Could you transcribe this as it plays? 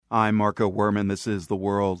I'm Marco Werman. This is The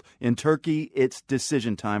World. In Turkey, it's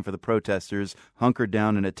decision time for the protesters hunkered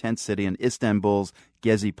down in a tent city in Istanbul's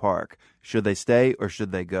Gezi Park. Should they stay or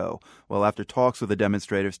should they go? Well, after talks with the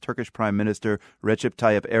demonstrators, Turkish Prime Minister Recep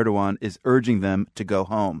Tayyip Erdogan is urging them to go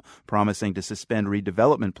home, promising to suspend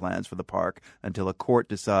redevelopment plans for the park until a court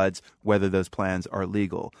decides whether those plans are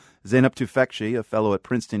legal. Zeynep Tufecki, a fellow at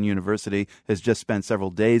Princeton University, has just spent several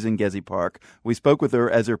days in Gezi Park. We spoke with her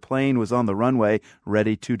as her plane was on the runway,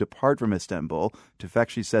 ready to depart from Istanbul.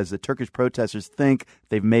 Tufecki says the Turkish protesters think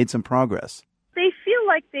they've made some progress. They feel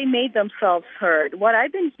like they made themselves heard. What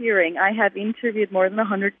I've been hearing, I have interviewed more than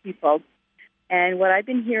 100 people, and what I've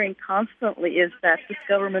been hearing constantly is that this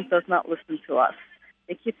government does not listen to us.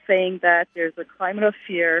 They keep saying that there's a climate of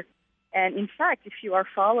fear, and in fact, if you are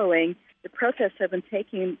following, the protests have been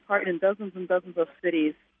taking part in dozens and dozens of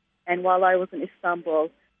cities, and while I was in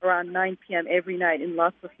Istanbul, around 9 p.m. every night in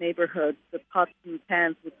lots of neighborhoods, the pots and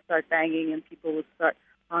pans would start banging and people would start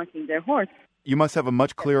honking their horns. You must have a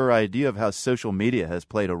much clearer idea of how social media has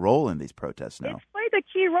played a role in these protests now. It's played a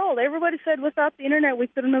key role. Everybody said without the internet we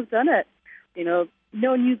couldn't have done it. You know,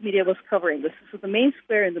 no news media was covering this. This was the main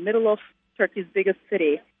square in the middle of Turkey's biggest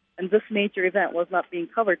city, and this major event was not being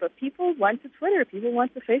covered. But people went to Twitter, people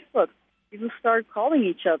went to Facebook, people started calling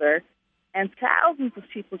each other, and thousands of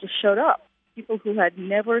people just showed up. People who had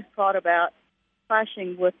never thought about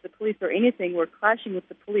clashing with the police or anything were clashing with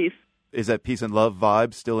the police. Is that peace and love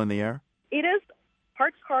vibe still in the air? It is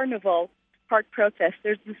part carnival, part protest.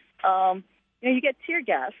 There's this, you get tear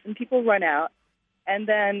gas and people run out, and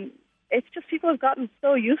then it's just people have gotten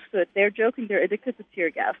so used to it. They're joking they're addicted to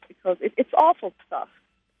tear gas because it's awful stuff,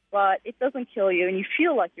 but it doesn't kill you, and you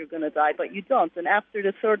feel like you're going to die, but you don't. And after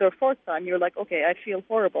the third or fourth time, you're like, okay, I feel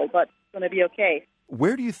horrible, but it's going to be okay.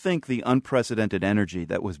 Where do you think the unprecedented energy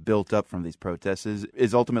that was built up from these protests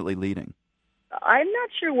is ultimately leading? I'm not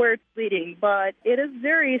sure where it's leading, but it is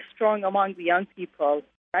very strong among the young people.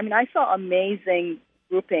 I mean, I saw amazing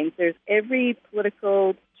groupings. There's every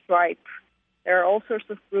political stripe. There are all sorts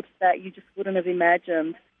of groups that you just wouldn't have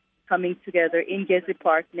imagined coming together in Gezi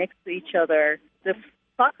Park next to each other. The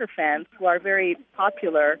soccer fans, who are very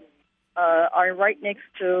popular, are right next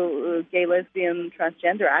to gay, lesbian,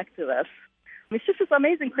 transgender activists. It's just this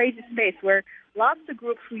amazing, crazy space where lots of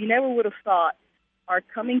groups who you never would have thought are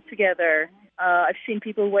coming together. I've seen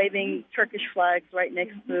people waving Turkish flags right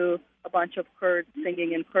next to a bunch of Kurds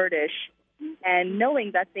singing in Kurdish, and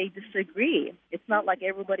knowing that they disagree. It's not like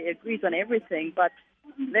everybody agrees on everything, but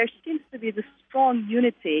there seems to be this strong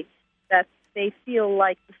unity that they feel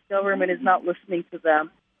like this government is not listening to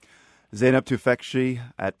them. Zeynep Tufecki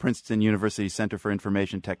at Princeton University Center for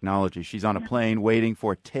Information Technology. She's on a plane waiting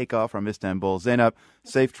for takeoff from Istanbul. Zeynep,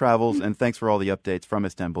 safe travels, and thanks for all the updates from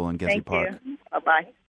Istanbul and Gezi Park. Thank you. Bye-bye.